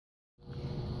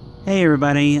Hey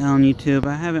everybody on YouTube.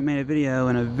 I haven't made a video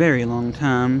in a very long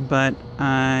time, but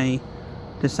I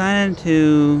decided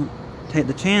to take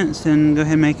the chance and go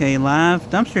ahead and make a live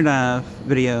dumpster dive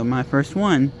video, my first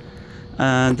one.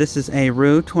 This is a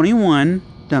Rue 21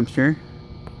 dumpster.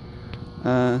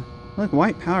 Look,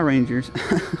 white Power Rangers.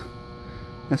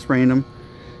 That's random.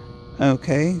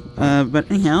 Okay, but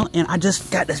anyhow, and I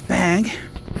just got this bag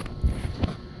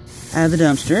out of the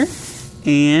dumpster,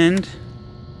 and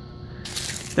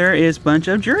there is a bunch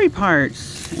of jewelry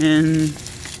parts and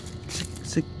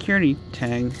security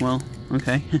tag. Well,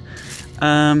 okay.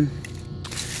 But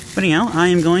anyhow, I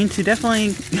am going to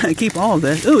definitely keep all of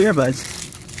this. Ooh, earbuds.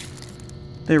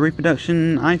 The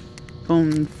reproduction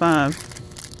iPhone 5.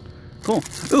 Cool.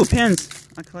 Ooh, pins.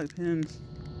 I collect pins.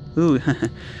 Ooh,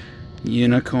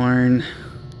 unicorn.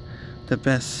 The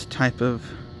best type of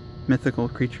mythical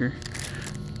creature.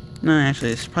 No,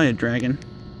 actually, it's probably a dragon.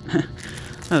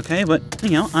 Okay, but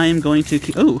anyhow, I am going to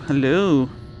keep. Oh, hello.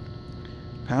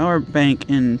 Power bank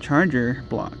and charger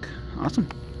block. Awesome.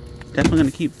 Definitely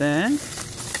going to keep that.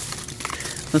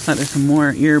 Looks like there's some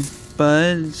more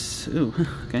earbuds. Ooh,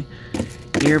 okay.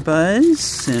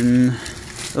 Earbuds and.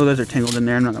 Oh, those are tangled in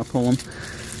there. I'm not going to pull them.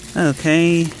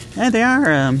 Okay. And they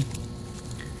are.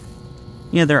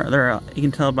 Yeah, they're. You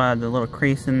can tell by the little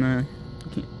crease in the. I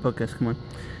can't focus. Come on.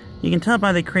 You can tell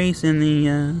by the crease in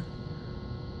the.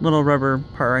 Little rubber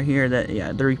part right here that,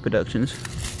 yeah, the reproductions.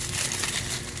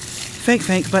 Fake,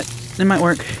 but it might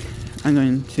work. I'm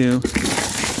going to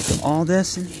put all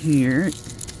this in here.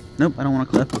 Nope, I don't want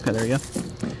to clip. Okay, there we go.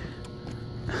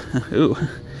 Ooh.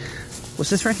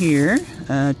 What's this right here?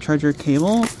 Charger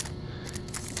cable.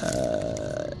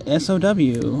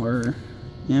 SOW or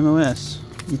MOS.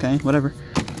 Okay, whatever.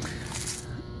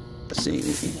 Let's see.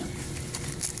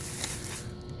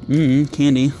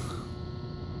 Candy.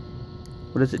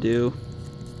 What does it do?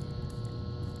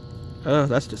 Oh,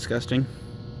 that's disgusting.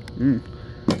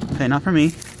 Okay, not for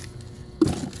me.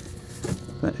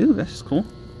 But, ooh, that's cool.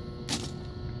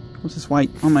 What's this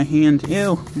white on my hand?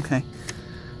 Ew. Okay.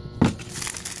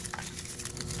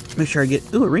 Make sure I get...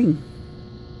 Ooh, a ring.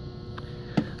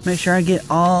 Make sure I get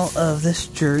all of this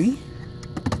jewelry.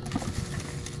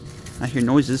 I hear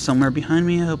noises somewhere behind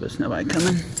me. I hope it's nobody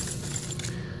coming.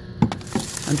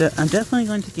 I'm definitely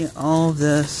going to get all of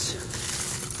this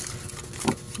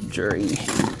jewelry.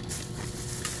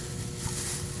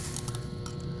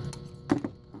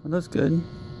 Well, that's good.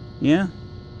 Yeah.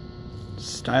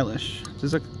 Stylish.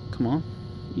 Does it come off?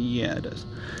 Yeah, it does.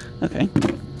 Okay.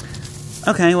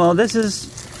 Okay, well, this is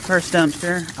first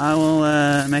dumpster. I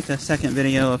will make a second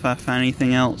video if I find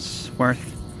anything else worth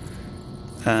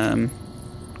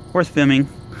filming.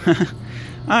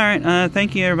 Alright,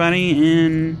 thank you everybody,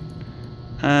 and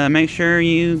make sure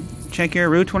you check your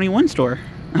Rue 21 store.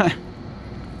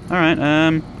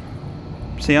 Alright,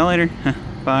 see y'all later.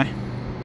 Bye.